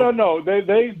time, bro. No. They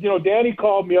Danny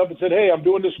called me up and said, "Hey, I'm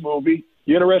doing this movie.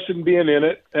 You interested in being in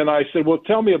it?" And I said, "Well,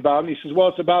 tell me about it." And he says, "Well,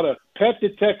 it's about a pet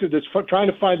detective that's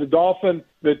trying to find a dolphin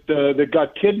that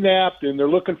got kidnapped, and they're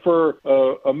looking for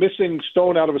a missing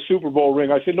stone out of a Super Bowl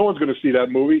ring." I said, "No one's going to see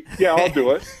that movie." "Yeah, I'll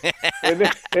do it."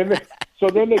 So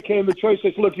then they came to choice.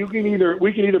 They said, "Look, we can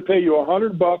either pay you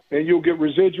 $100 and you'll get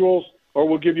residuals, or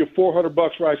we'll give you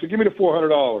 $400 for." I said, "Give me the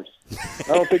 $400.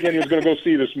 I don't think anyone's going to go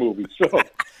see this movie." So.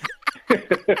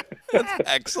 That's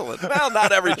excellent. Well,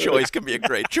 not every choice can be a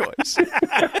great choice.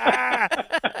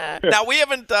 Now, we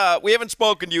haven't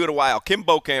spoken to you in a while. Kim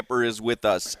Bokamper is with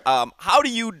us. How do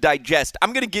you digest?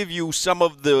 I'm going to give you some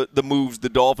of the moves the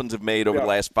Dolphins have made over the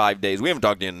last 5 days. We haven't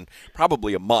talked in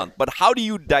probably a month, but how do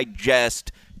you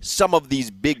digest some of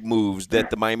these big moves that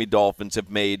the Miami Dolphins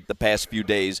have made the past few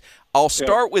days? I'll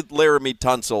start with Laramie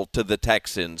Tunsil to the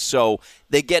Texans. So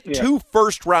they get 2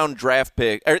 first-round draft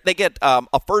picks. They get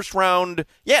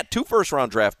two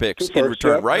first-round draft picks in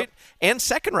return, right? And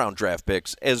second-round draft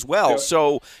picks as well.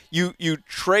 So you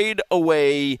trade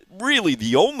away really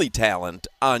the only talent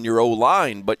on your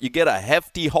O-line, but you get a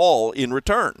hefty haul in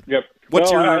return. Yep.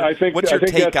 What's your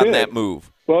take on that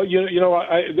move? Well,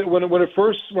 when I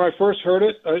first heard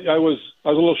it, I was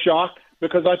a little shocked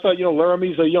because I thought,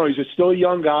 Laramie's he's still a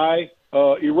young guy.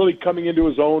 He's really coming into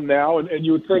his own now, and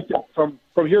you would think that from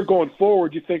from here going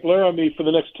forward, you think Laramie for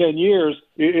the next 10 years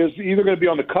is either going to be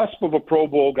on the cusp of a Pro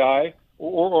Bowl guy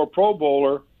or a Pro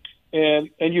Bowler, and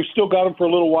you've still got him for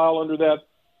a little while under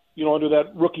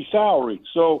that rookie salary.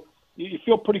 So you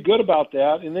feel pretty good about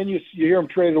that, and then you hear him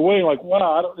traded away, and like,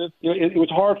 wow, it was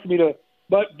hard for me to.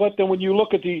 But then when you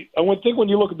look at when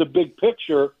you look at the big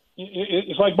picture,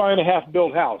 it's like buying a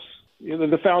half-built house.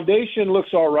 The foundation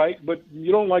looks all right, but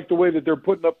you don't like the way that they're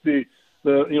putting up the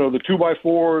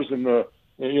 2x4s and the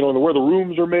where the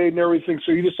rooms are made and everything.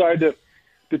 So you decide to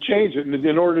change it, and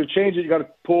in order to change it, you got to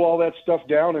pull all that stuff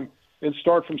down and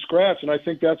start from scratch. And I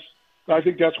think that's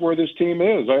where this team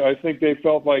is. I think they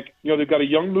felt like they've got a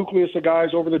young nucleus of guys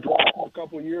over the draft for a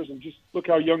couple of years, and just look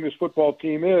how young this football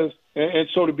team is. And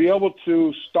so to be able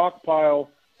to stockpile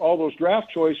all those draft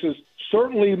choices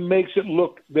certainly makes it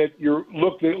look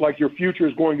like your future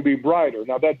is going to be brighter.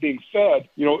 Now, that being said,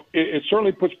 it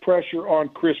certainly puts pressure on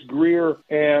Chris Grier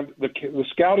and the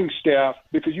scouting staff,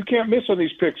 because you can't miss on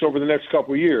these picks over the next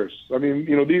couple of years. I mean,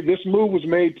 this move was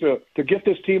made to get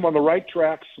this team on the right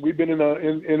tracks. We've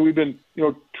been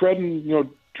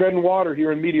treading water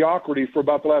here in mediocrity for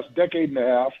about the last decade and a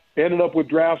half. Ended up with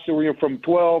drafts that were from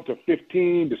 12 to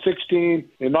 15 to 16,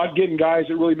 and not getting guys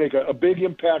that really make a big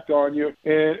impact on you.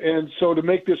 And so to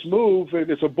make this move,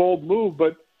 it's a bold move,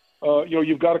 but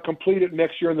you've got to complete it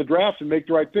next year in the draft and make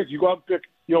the right picks. You go out and pick,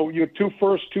 you have 2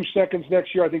 firsts, 2 seconds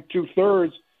next year, I think 2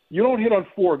 thirds. You don't hit on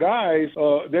 4 guys,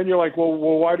 then you're like, well,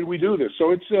 why did we do this?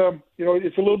 So it's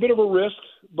it's a little bit of a risk,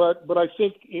 but I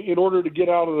think in order to get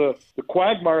out of the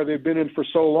quagmire they've been in for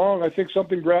so long, I think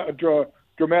something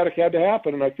dramatic had to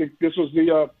happen, and I think this was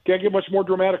can't get much more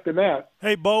dramatic than that.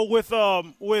 Hey, Bo, with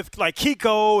like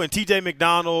Kiko and T.J.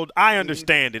 McDonald, I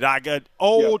understand it. I got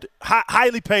old,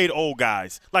 highly paid old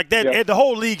guys like that. Yeah. The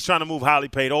whole league's trying to move highly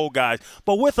paid old guys.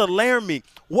 But with a Laramie,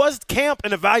 was camp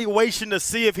an evaluation to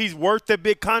see if he's worth that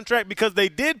big contract? Because they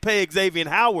did pay Xavier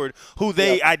Howard, who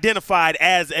they identified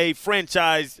as a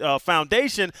franchise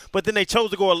foundation, but then they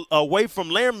chose to go away from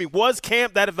Laramie. Was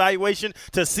camp that evaluation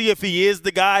to see if he is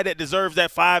the guy that deserves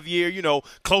that 5-year,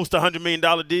 close to $100 million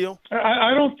deal?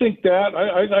 I don't think that.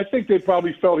 I think they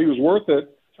probably felt he was worth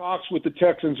it. Talks with the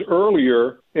Texans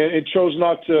earlier, and chose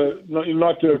not to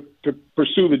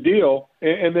pursue the deal.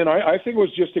 And then I think it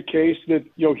was just a case that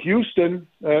Houston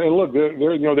and look,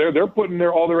 they're putting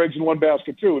all their eggs in one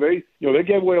basket too. They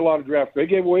gave away a lot of draft. They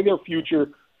gave away their future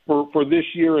for this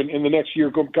year and the next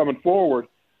year coming forward.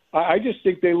 I just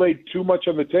think they laid too much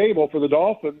on the table for the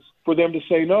Dolphins for them to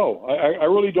say no. I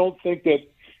really don't think that,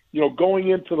 going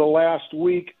into the last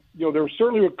week, there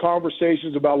certainly were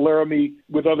conversations about Laramie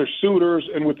with other suitors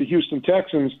and with the Houston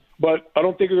Texans, but I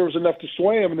don't think there was enough to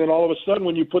sway him. And then all of a sudden,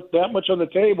 when you put that much on the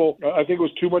table, I think it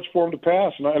was too much for him to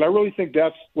pass. And I really think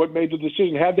that's what made the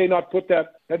decision. Had they not put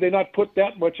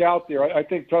that much out there, I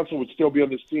think Tunsil would still be on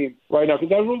this team right now, because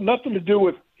that has nothing to do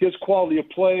with his quality of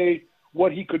play,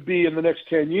 what he could be in the next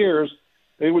 10 years.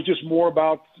 It was just more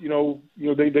about,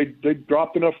 they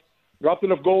dropped enough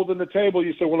gold on the table.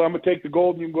 You say, well, I'm going to take the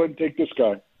gold, and you can go ahead and take this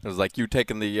guy. It was like you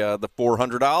taking the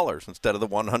 $400 instead of the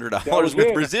 $100 with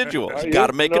residuals. You got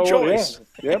to make a choice.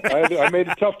 Yeah. Yep, I made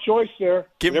a tough choice there.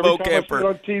 Kimbo Camper. I see it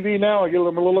on TV now, I'm a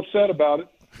little upset about it.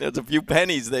 There's a few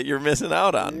pennies that you're missing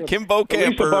out on. Yeah. Kimbo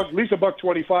Camper. At least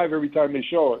 $1.25 every time they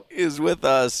show it. Is with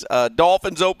us.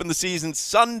 Dolphins open the season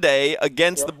Sunday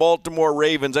against the Baltimore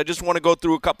Ravens. I just want to go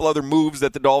through a couple other moves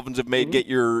that the Dolphins have made. Get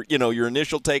your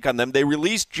initial take on them. They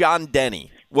released John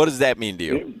Denny. What does that mean to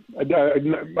you?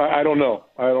 I don't know.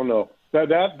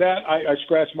 That I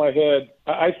scratched my head.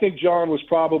 I think John was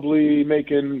probably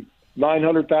making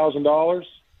 $900,000.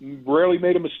 Rarely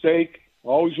made a mistake.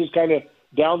 Always was kind of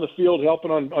down the field helping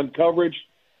on coverage,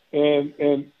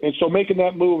 and so making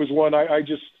that move is one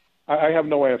I have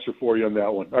no answer for you on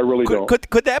that one. I really don't.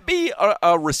 Could that be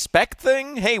a respect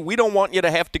thing? Hey, we don't want you to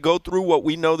have to go through what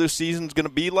we know this season's going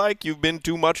to be like. You've been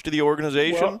too much to the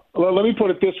organization. Well, let me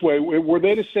put it this way: were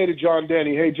they to say to John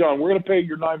Denny, "Hey, John, we're going to pay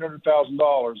your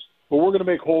 $900,000, but we're going to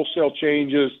make wholesale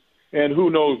changes, and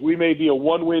who knows, we may be a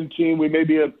 1-win team, we may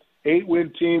be an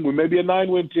 8-win team, we may be a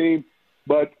 9-win team,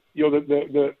 but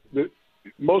the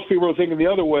most people are thinking the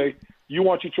other way. You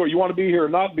want your choice. You want to be here or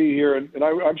not be here." And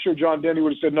I'm sure John Denny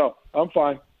would have said, "No, I'm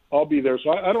fine. I'll be there."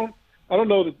 So I don't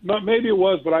know that. Maybe it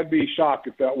was, but I'd be shocked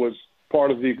if that was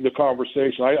part of the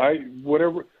conversation.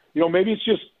 Maybe it's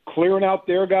just clearing out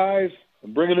their guys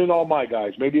and bringing in all my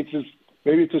guys. Maybe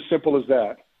it's as simple as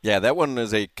that. Yeah, that one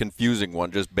is a confusing one,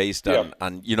 just based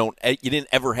on you didn't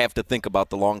ever have to think about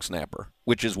the long snapper,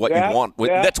 which is what you want.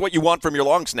 That's what you want from your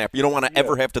long snapper. You don't want to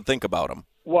ever have to think about him.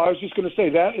 Well, I was just going to say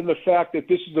that, and the fact that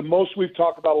this is the most we've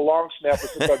talked about a long snapper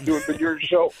since I've been doing your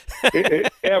show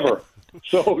ever.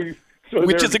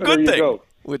 Which is a good thing.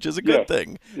 Which is a good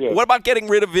thing. Yeah. What about getting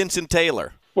rid of Vincent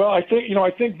Taylor? Well, I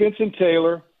think Vincent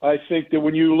Taylor. I think that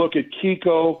when you look at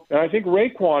Kiko, and I think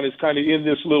Raekwon is kind of in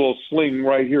this little sling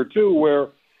right here too, where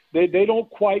they don't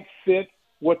quite fit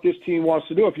what this team wants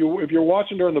to do. If you're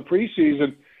watching during the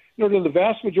preseason, during the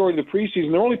vast majority of the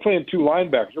preseason, they're only playing two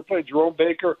linebackers. They're playing Jerome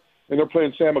Baker and they're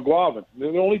playing Sam McGlavin.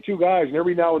 They're the only two guys, and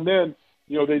every now and then,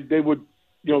 they would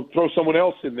throw someone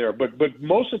else in there. But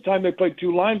most of the time they play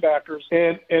two linebackers,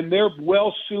 and they're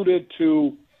well suited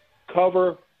to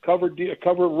cover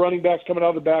running backs coming out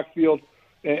of the backfield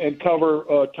and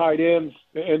cover tight ends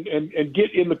and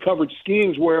get in the coverage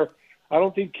schemes where I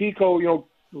don't think Kiko,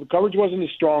 the coverage wasn't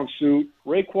his strong suit.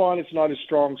 Raekwon, it's not his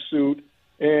strong suit,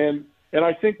 and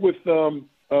I think with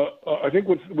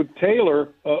Taylor,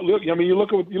 you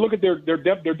look at their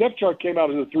depth chart came out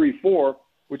as a 3-4,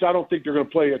 which I don't think they're going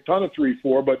to play a ton of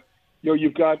 3-4, but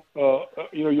you've got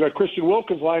Christian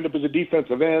Wilkins lined up as a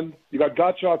defensive end. You got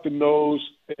Gottschalk in nose,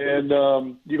 and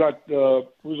you got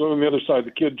who's on the other side,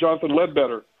 the kid Jonathan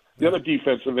Ledbetter, the other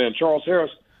defensive end, Charles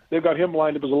Harris. They've got him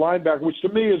lined up as a linebacker, which to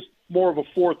me is more of a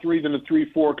 4-3 than a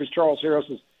 3-4 because Charles Harris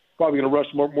is probably going to rush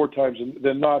more times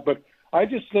than not. But I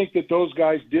just think that those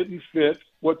guys didn't fit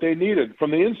what they needed.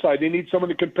 From the inside, they need someone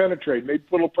that can penetrate, maybe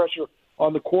put a little pressure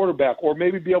on the quarterback, or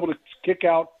maybe be able to kick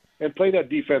out and play that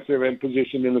defensive end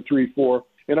position in the 3-4.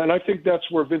 And I think that's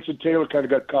where Vincent Taylor kind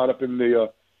of got caught up in the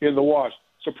wash.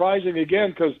 Surprising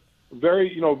again because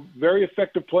very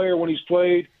effective player when he's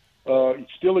played. He's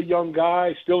still a young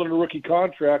guy, still in a rookie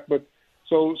contract. But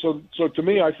so to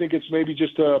me, I think it's maybe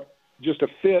just a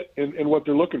fit in what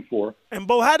they're looking for. And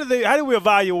Bo, how do we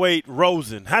evaluate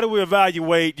Rosen? How do we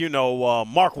evaluate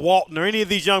Mark Walton or any of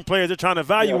these young players they're trying to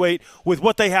evaluate with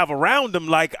what they have around them?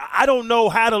 Like, I don't know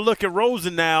how to look at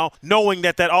Rosen now, knowing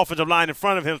that offensive line in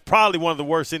front of him is probably one of the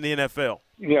worst in the NFL.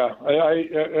 Yeah,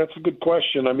 that's a good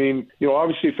question. I mean,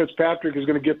 obviously Fitzpatrick is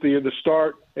going to get the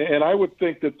start, and I would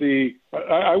think that the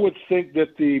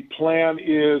plan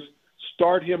is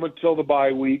start him until the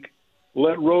bye week.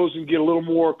 Let Rosen get a little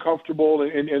more comfortable,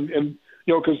 and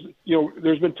because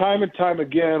there's been time and time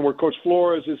again where Coach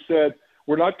Flores has said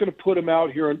we're not going to put him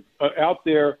out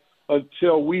there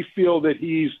until we feel that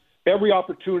he's every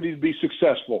opportunity to be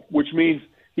successful, which means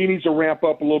he needs to ramp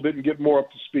up a little bit and get more up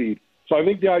to speed. So I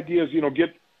think the idea is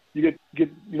get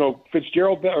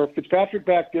Fitzpatrick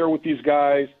back there with these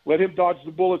guys, let him dodge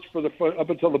the bullets up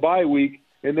until the bye week,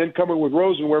 and then come in with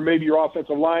Rosen where maybe your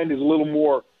offensive line is a little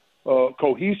more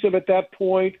cohesive at that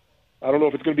point. I don't know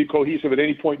if it's going to be cohesive at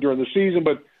any point during the season,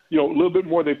 but a little bit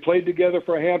more. They played together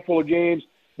for a handful of games.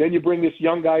 Then you bring this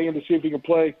young guy in to see if he can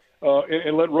play,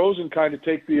 and let Rosen kind of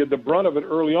take the brunt of it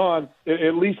early on.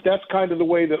 At least that's kind of the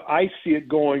way that I see it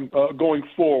going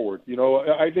forward.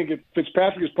 I think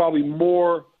Fitzpatrick is probably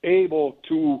more able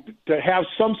to have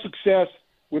some success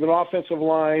with an offensive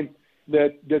line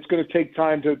that's going to take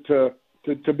time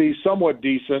to be somewhat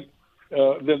decent.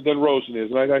 Than Rosen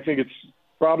is, and I think it's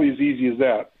probably as easy as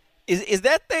that. Is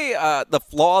that the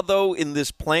flaw though in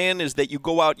this plan? Is that you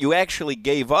go out, you actually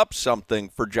gave up something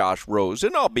for Josh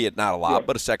Rosen, albeit not a lot,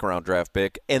 but a second-round draft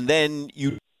pick, and then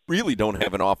you really don't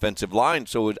have an offensive line.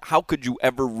 So how could you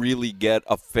ever really get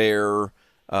a fair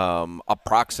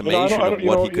approximation of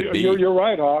what he could be? You're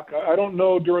right, Hawk. I don't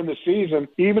know during the season,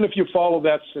 even if you follow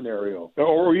that scenario,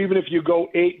 or even if you go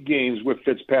 8 games with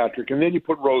Fitzpatrick and then you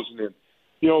put Rosen in.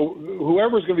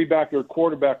 Whoever's going to be back there at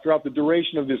quarterback throughout the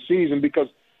duration of this season, because,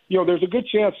 there's a good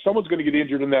chance someone's going to get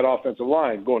injured in that offensive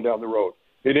line going down the road.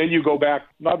 And then you go back,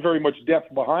 not very much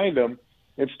depth behind them,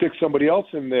 and stick somebody else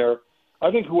in there. I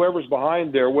think whoever's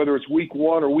behind there, whether it's week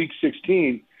 1 or week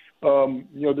 16,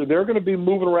 they're going to be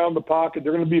moving around the pocket.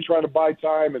 They're going to be trying to buy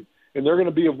time, and they're going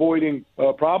to be avoiding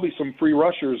probably some free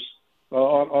rushers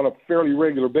on a fairly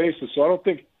regular basis. So I don't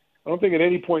think at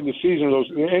any point in the season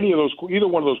either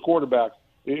one of those quarterbacks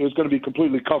is going to be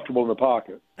completely comfortable in the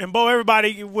pocket. And, Bo,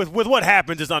 everybody, with what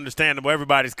happened, is understandable.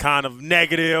 Everybody's kind of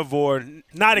negative or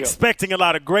not expecting a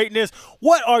lot of greatness.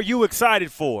 What are you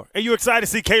excited for? Are you excited to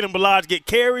see Kalen Ballage get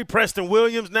carried? Preston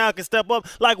Williams now can step up?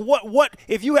 Like, what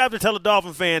if you have to tell a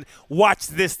Dolphin fan, watch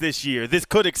this year, this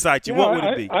could excite you, what would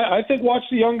it be? I think watch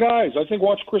the young guys. I think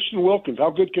watch Christian Wilkins.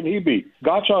 How good can he be?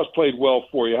 Gottschalk's played well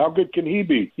for you. How good can he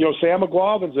be? Sam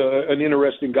McGlavin's an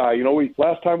interesting guy.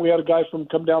 Last time we had a guy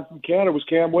come down from Canada was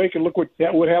Cam Wake, and look what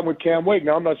happened with Cam Wake.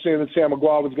 Now, I'm not saying that Sam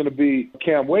McGlavin's going to be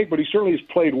Cam Wake, but he certainly has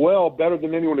played well, better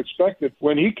than anyone expected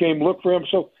when he came. Look for him.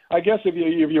 So I guess if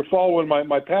you're following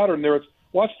my pattern there, it's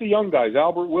watch the young guys: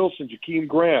 Albert Wilson, Jakeem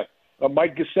Grant,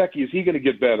 Mike Gesicki. Is he going to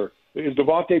get better? Is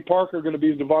Devontae Parker going to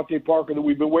be the Devontae Parker that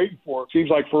we've been waiting for? Seems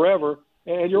like forever.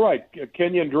 And you're right,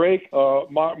 Kenyon Drake,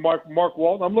 Mark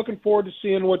Walton. I'm looking forward to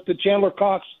seeing what the Chandler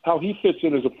Cox, how he fits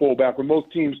in as a fullback when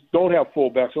most teams don't have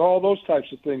fullbacks and all those types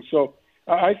of things. So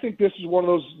I think this is one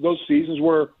of those seasons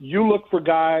where you look for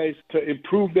guys to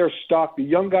improve their stock, the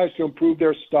young guys to improve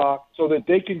their stock so that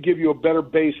they can give you a better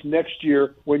base next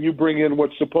year when you bring in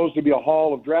what's supposed to be a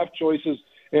haul of draft choices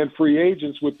and free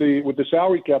agents with the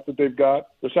salary cap that they've got,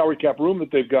 the salary cap room that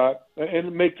they've got,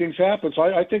 and make things happen. So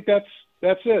I think that's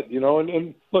it,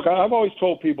 And look, I've always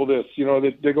told people this,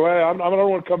 that they go, hey, I don't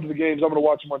want to come to the games. I'm going to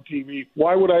watch them on TV.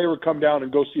 Why would I ever come down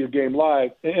and go see a game live?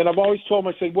 And I've always told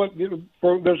them, I say,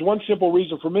 there's one simple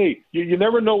reason for me. You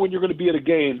never know when you're going to be at a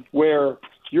game where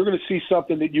you're going to see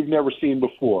something that you've never seen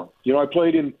before. I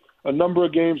played in a number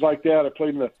of games like that. I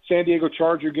played in the San Diego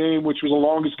Charger game, which was the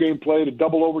longest game played, a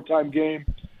double overtime game.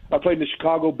 I played in the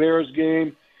Chicago Bears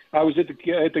game. I was at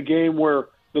the game where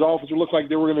the Dolphins looked like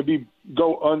they were going to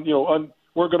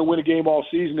weren't going to win a game all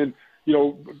season, and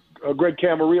Greg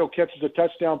Camarillo catches a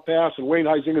touchdown pass, and Wayne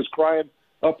Huizinga's crying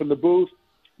up in the booth.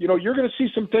 You're going to see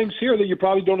some things here that you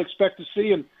probably don't expect to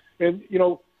see, and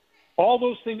all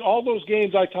those things, all those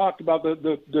games I talked about,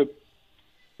 the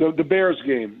Bears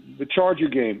game, the Charger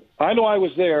game. I know I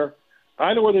was there.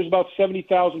 I know where there's about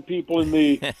 70,000 people in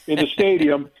the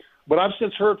stadium. But I've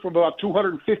since heard from about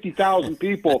 250,000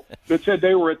 people that said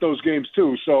they were at those games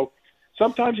too. So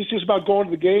sometimes it's just about going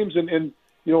to the games and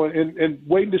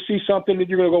waiting to see something that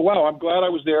you're going to go, wow, I'm glad I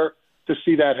was there to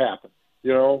see that happen.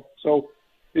 So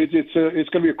it's going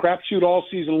to be a crapshoot all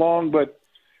season long. But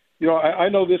I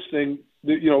know this thing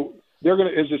that they're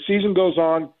going to, as the season goes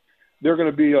on, they're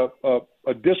going to be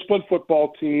a disciplined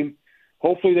football team.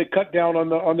 Hopefully they cut down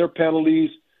on their penalties.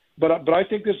 But I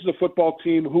think this is a football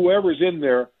team, whoever's in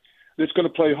there, that's going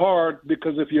to play hard,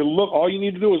 because if you look, all you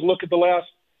need to do is look at the last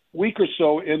week or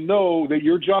so and know that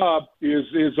your job is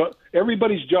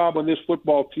everybody's job on this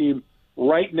football team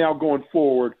right now going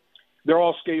forward. They're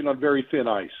all skating on very thin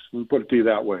ice. Let me put it to you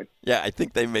that way. Yeah, I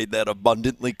think they made that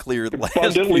abundantly clear the last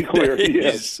abundantly few clear, days.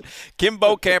 Yes. Kim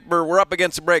Bokamper, we're up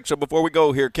against the break, so before we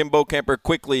go here, Kim Bokamper,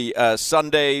 quickly,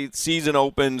 Sunday, season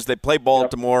opens, they play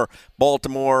Baltimore. Yep.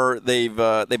 Baltimore, they've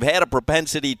had a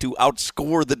propensity to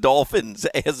outscore the Dolphins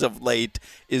as of late.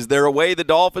 Is there a way the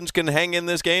Dolphins can hang in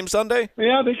this game Sunday?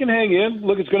 Yeah, they can hang in.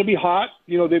 Look, it's going to be hot.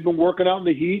 They've been working out in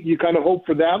the heat. You kind of hope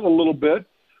for that a little bit.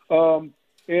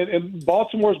 And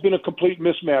Baltimore's been a complete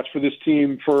mismatch for this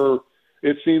team for,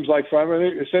 it seems like,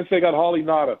 since they got Holly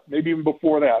Nada, maybe even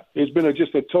before that. It's been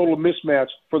just a total mismatch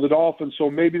for the Dolphins. So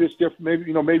maybe this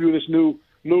maybe this new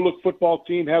look football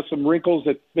team has some wrinkles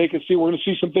that they can see. We're going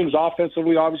to see some things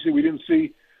offensively, obviously, we didn't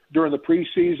see during the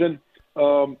preseason.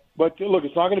 But look,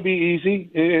 it's not going to be easy,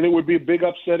 and it would be a big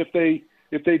upset if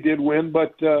they did win.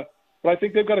 But I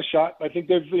think they've got a shot. I think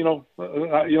they've, all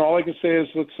I can say is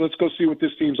let's go see what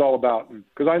this team's all about.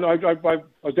 Because I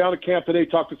was down at camp today,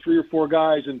 talked to 3 or 4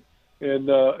 guys, and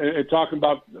talking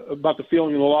about the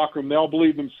feeling in the locker room. They all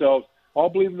believe themselves. All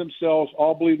believe in themselves.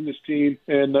 All believe in this team.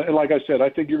 And like I said,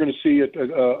 I think you're going to see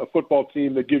a football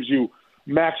team that gives you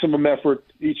maximum effort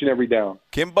each and every down.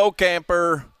 Kim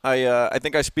Bokamper, I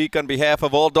think I speak on behalf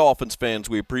of all Dolphins fans.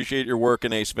 We appreciate your work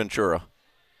in Ace Ventura.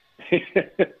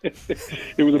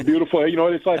 It was a beautiful,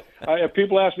 it's like,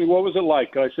 people ask me, what was it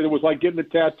like? I said, it was like getting a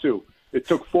tattoo. It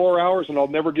took 4 hours, and I'll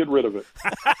never get rid of it.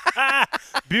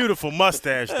 Beautiful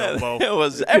mustache, though, Bo. It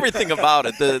was everything about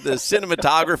it. The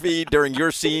cinematography during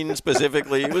your scene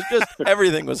specifically, it was just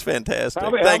everything was fantastic.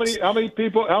 How many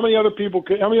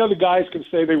other guys can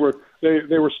say they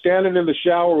were standing in the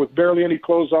shower with barely any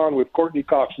clothes on with Courtney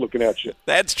Cox looking at you?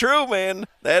 That's true, man.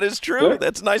 That is true.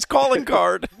 That's a nice calling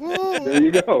card. There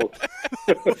you go.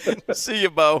 See you,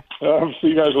 Bo. See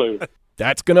you guys later.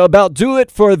 That's going to about do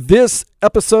it for this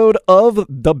episode of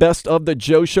the Best of the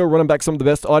Joe Show. Running back some of the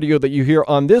best audio that you hear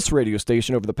on this radio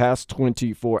station over the past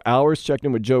 24 hours. Checked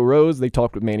in with Joe Rose. They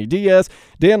talked with Manny Diaz.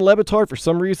 Dan Le Batard, for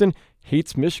some reason,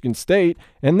 hates Michigan State.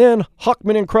 And then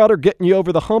Hockman and Crowder getting you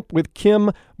over the hump with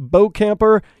Kim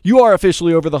Bokamper. You are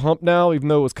officially over the hump now, even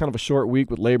though it was kind of a short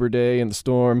week with Labor Day and the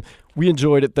storm. We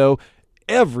enjoyed it, though.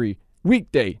 Every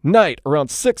weekday night around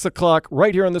 6 o'clock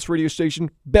right here on this radio station,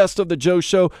 Best of the Joe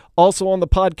Show. Also on the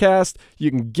podcast.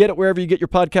 You can get it wherever you get your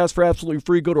podcast for absolutely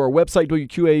free. Go to our website,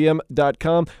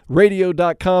 WQAM.com,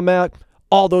 radio.com app,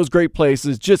 all those great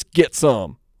places. Just get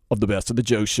some of the Best of the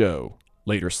Joe Show.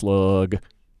 Later, slug.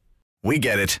 We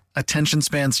get it. Attention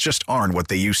spans just aren't what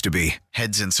they used to be.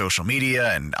 Heads in social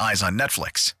media and eyes on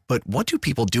Netflix. But what do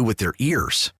people do with their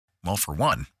ears? Well, for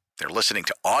one, they're listening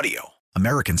to audio.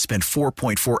 Americans spend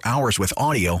 4.4 hours with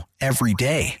audio every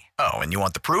day. Oh, and you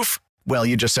want the proof? Well,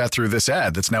 you just sat through this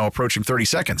ad that's now approaching 30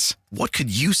 seconds. What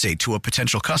could you say to a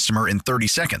potential customer in 30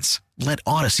 seconds? Let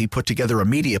Odyssey put together a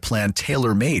media plan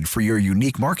tailor-made for your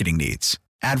unique marketing needs.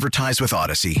 Advertise with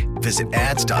Odyssey. Visit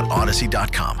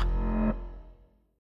ads.odyssey.com.